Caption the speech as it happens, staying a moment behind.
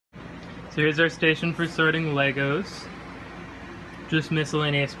So here's our station for sorting Legos. Just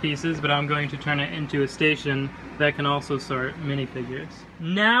miscellaneous pieces, but I'm going to turn it into a station that can also sort minifigures.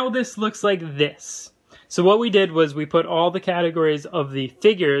 Now this looks like this. So what we did was we put all the categories of the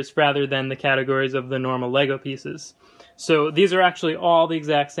figures rather than the categories of the normal Lego pieces. So these are actually all the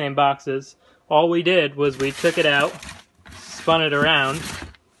exact same boxes. All we did was we took it out, spun it around.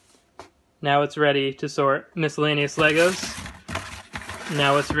 Now it's ready to sort miscellaneous Legos.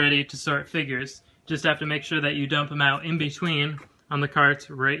 Now it's ready to sort figures. Just have to make sure that you dump them out in between on the carts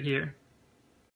right here.